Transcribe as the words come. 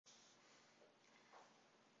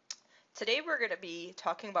Today we're going to be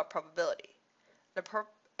talking about probability.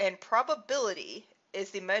 And probability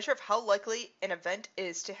is the measure of how likely an event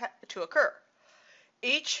is to occur.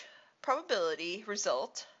 Each possible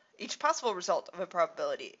result of a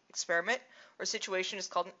probability experiment or situation is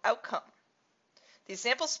called an outcome. The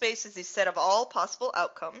sample space is the set of all possible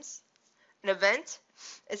outcomes. An event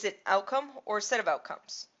is an outcome or a set of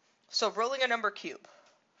outcomes. So rolling a number cube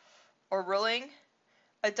or rolling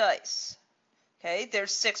a dice. Okay,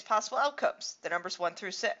 there's 6 possible outcomes, the numbers 1 through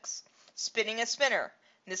 6. Spinning a spinner,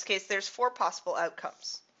 in this case there's 4 possible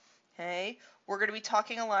outcomes. Okay, we're going to be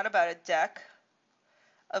talking a lot about a deck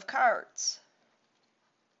of cards.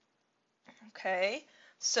 Okay,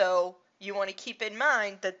 so you want to keep in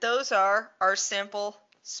mind that those are our sample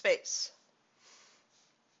space.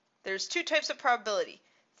 There's 2 types of probability,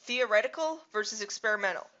 theoretical versus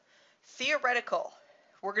experimental. Theoretical,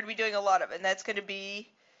 we're going to be doing a lot of, and that's going to be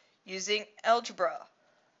using algebra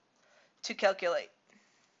to calculate.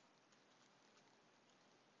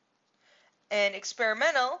 And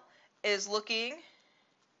experimental is looking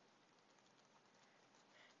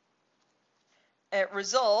at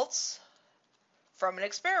results from an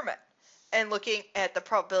experiment and looking at the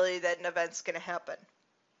probability that an event's going to happen.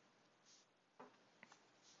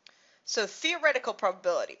 So theoretical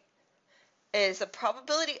probability is the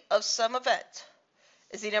probability of some event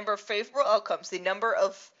is the number of favorable outcomes, the number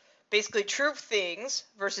of basically true things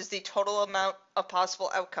versus the total amount of possible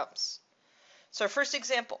outcomes. So our first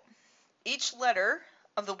example, each letter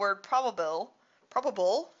of the word probable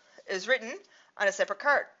is written on a separate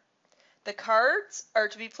card. The cards are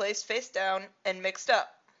to be placed face down and mixed up.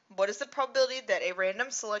 What is the probability that a random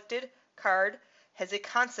selected card has a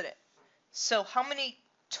consonant? So how many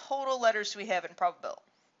total letters do we have in probable?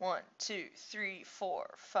 1, 2, 3, 4,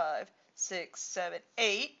 5, 6, 7,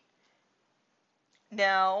 8.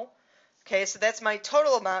 Now, okay, so that's my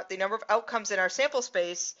total amount, the number of outcomes in our sample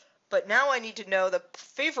space, but now I need to know the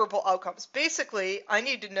favorable outcomes. Basically, I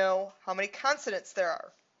need to know how many consonants there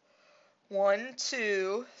are. 1,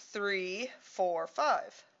 2, 3, 4,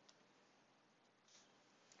 5.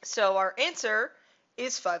 So our answer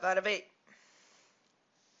is 5 out of 8.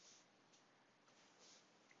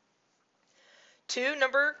 2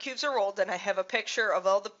 number cubes are rolled, and I have a picture of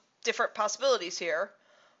all the different possibilities here.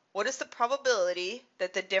 What is the probability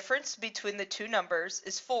that the difference between the 2 numbers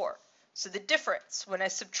is 4? So the difference, when I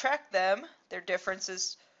subtract them, their difference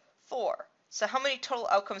is 4. So how many total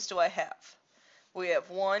outcomes do I have? We have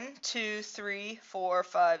 1, 2, 3, 4,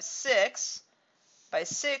 5, 6 by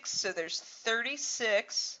 6, so there's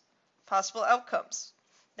 36 possible outcomes.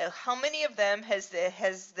 Now how many of them has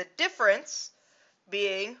the difference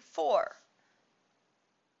being 4?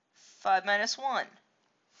 5 minus 1.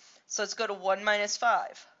 So let's go to 1 minus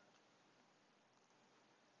 5.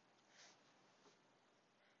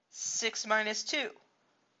 6 minus 2.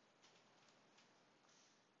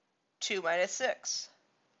 2 minus 6.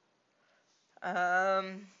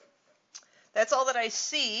 That's all that I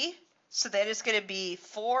see. So that is going to be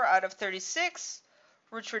 4 out of 36,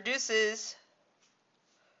 which reduces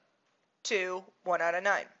to 1 out of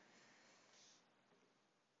 9.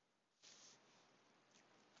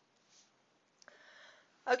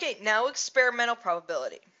 Okay, now experimental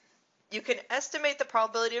probability. You can estimate the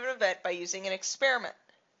probability of an event by using an experiment.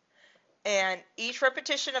 And each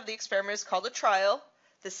repetition of the experiment is called a trial.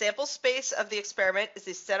 The sample space of the experiment is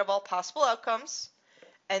the set of all possible outcomes.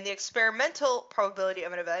 And the experimental probability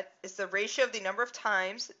of an event is the ratio of the number of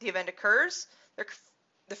times the event occurs,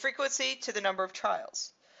 the frequency to the number of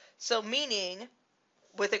trials. So meaning,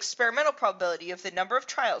 with experimental probability, you have the number of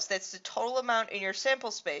trials. That's the total amount in your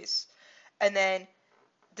sample space. And then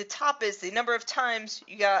the top is the number of times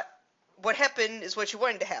you got what happened is what you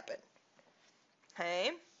wanted to happen.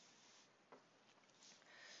 Okay?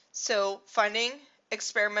 So finding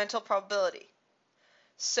experimental probability.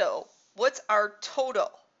 So what's our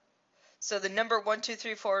total? So the number 1, 2,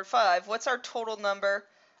 3, 4, 5, what's our total number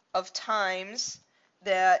of times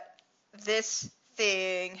that this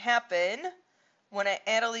thing happened? When I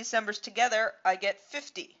add all these numbers together, I get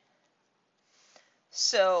 50.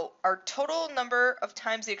 So our total number of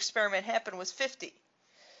times the experiment happened was 50.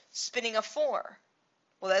 Spinning a 4,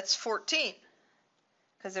 well that's 14,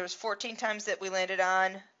 because there was 14 times that we landed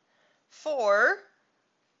on 4,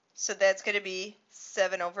 so that's going to be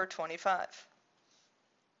 7 over 25.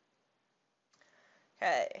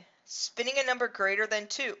 Okay, spinning a number greater than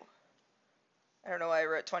 2. I don't know why I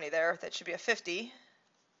wrote 20 there, that should be a 50.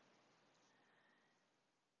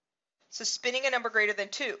 So spinning a number greater than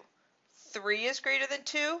 2. 3 is greater than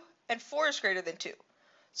 2, and 4 is greater than 2.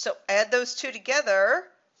 So add those two together,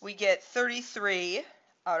 we get 33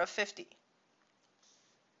 out of 50.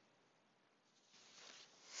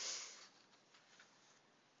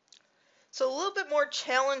 So a little bit more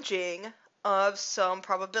challenging of some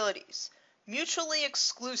probabilities. Mutually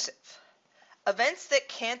exclusive. Events that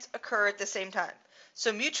can't occur at the same time.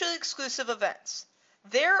 So mutually exclusive events.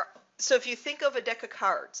 So if you think of a deck of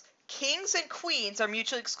cards, kings and queens are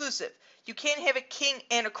mutually exclusive. You can't have a king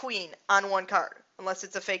and a queen on one card unless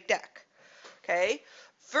it's a fake deck. Okay?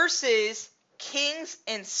 Versus kings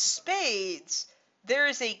and spades, there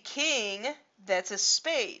is a king that's a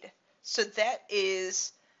spade. So that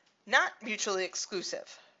is not mutually exclusive.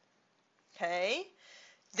 Okay?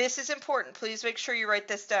 This is important. Please make sure you write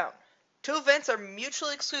this down. Two events are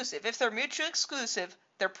mutually exclusive. If they're mutually exclusive,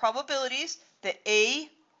 their probabilities that A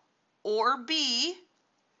or B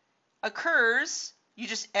occurs, you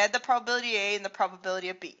just add the probability A and the probability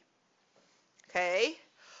of B. Okay?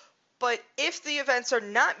 But if the events are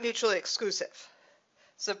not mutually exclusive,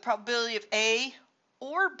 so the probability of A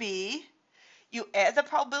or B, you add the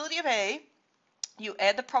probability of A, you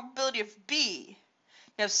add the probability of B.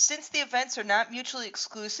 Now, since the events are not mutually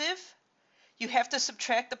exclusive, you have to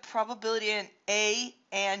subtract the probability in A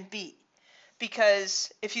and B.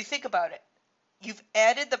 Because if you think about it, you've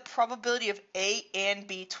added the probability of A and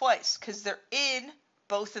B twice because they're in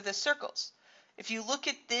both of the circles. If you look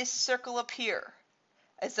at this circle up here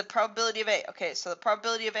as the probability of A, okay, so the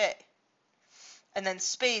probability of A, and then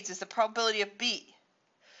spades is the probability of B.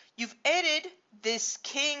 You've added this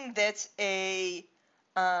king that's a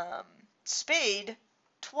spade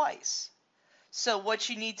twice. So what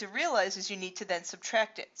you need to realize is you need to then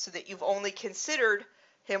subtract it so that you've only considered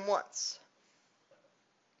him once.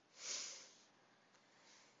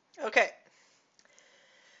 Okay.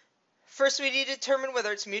 First we need to determine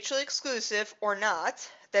whether it's mutually exclusive or not.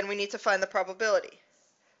 Then we need to find the probability.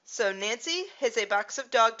 So Nancy has a box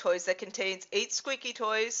of dog toys that contains 8 squeaky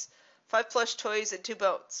toys, 5 plush toys, and 2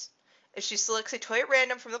 bones. If she selects a toy at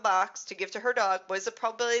random from the box to give to her dog, what is the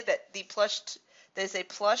probability that there's a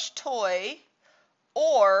plush toy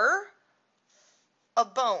or a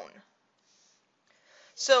bone?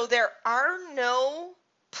 So there are no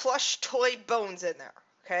plush toy bones in there,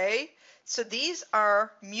 okay? So these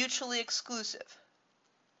are mutually exclusive.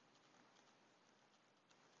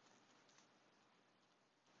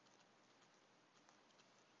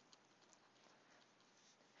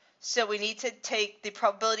 So we need to take the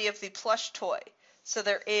probability of the plush toy. So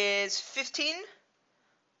there is 15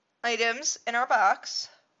 items in our box.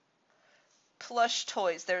 Plush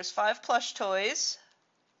toys. There's 5 plush toys.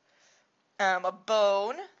 A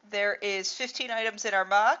bone. There is 15 items in our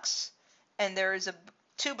box. And there is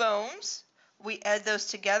 2 bones. We add those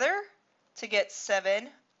together to get 7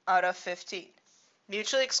 out of 15.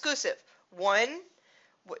 Mutually exclusive. When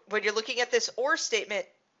you're looking at this or statement,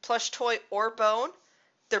 plush toy or bone,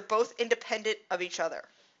 they're both independent of each other.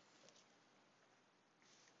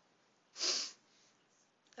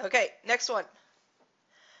 Okay, next one.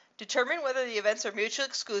 Determine whether the events are mutually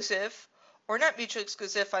exclusive or not mutually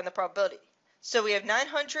exclusive. Find the probability. So we have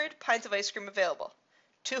 900 pints of ice cream available.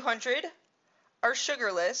 200 are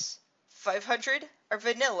sugarless, 500 are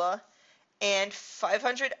vanilla, and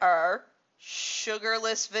 500 are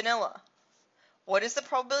sugarless vanilla. What is the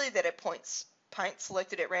probability that a pint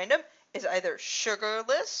selected at random is either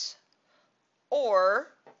sugarless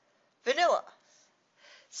or vanilla?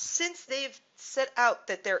 Since they've set out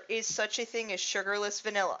that there is such a thing as sugarless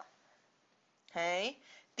vanilla, okay,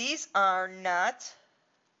 these are not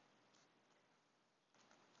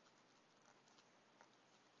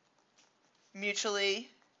mutually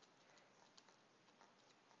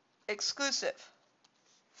exclusive.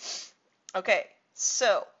 Okay,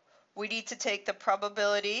 so we need to take the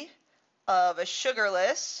probability of a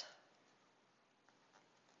sugarless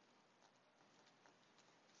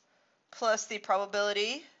plus the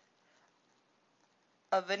probability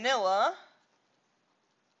of vanilla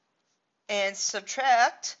and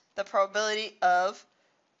subtract the probability of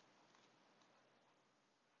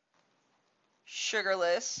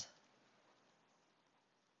sugarless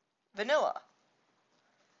vanilla.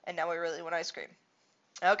 And now we really want ice cream.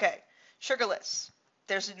 Okay, sugarless.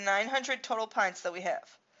 There's 900 total pints that we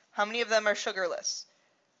have. How many of them are sugarless?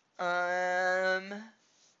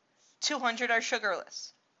 200 are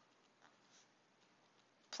sugarless.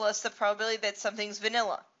 Plus the probability that something's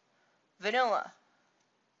vanilla. Vanilla.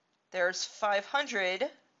 There's 500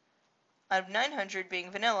 out of 900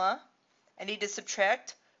 being vanilla. I need to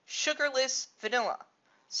subtract sugarless vanilla.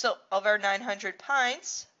 So of our 900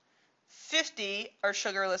 pints, 50 are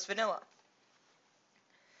sugarless vanilla.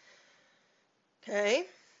 Okay,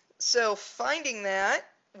 so finding that,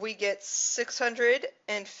 we get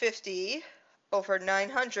 650 over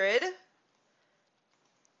 900,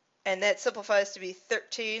 and that simplifies to be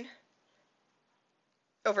 13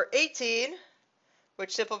 over 18,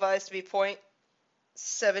 which simplifies to be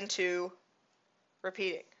 0.72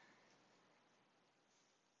 repeating.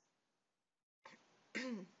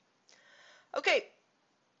 Okay,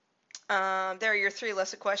 there are your 3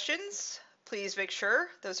 lesson questions. Please make sure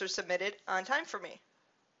those are submitted on time for me.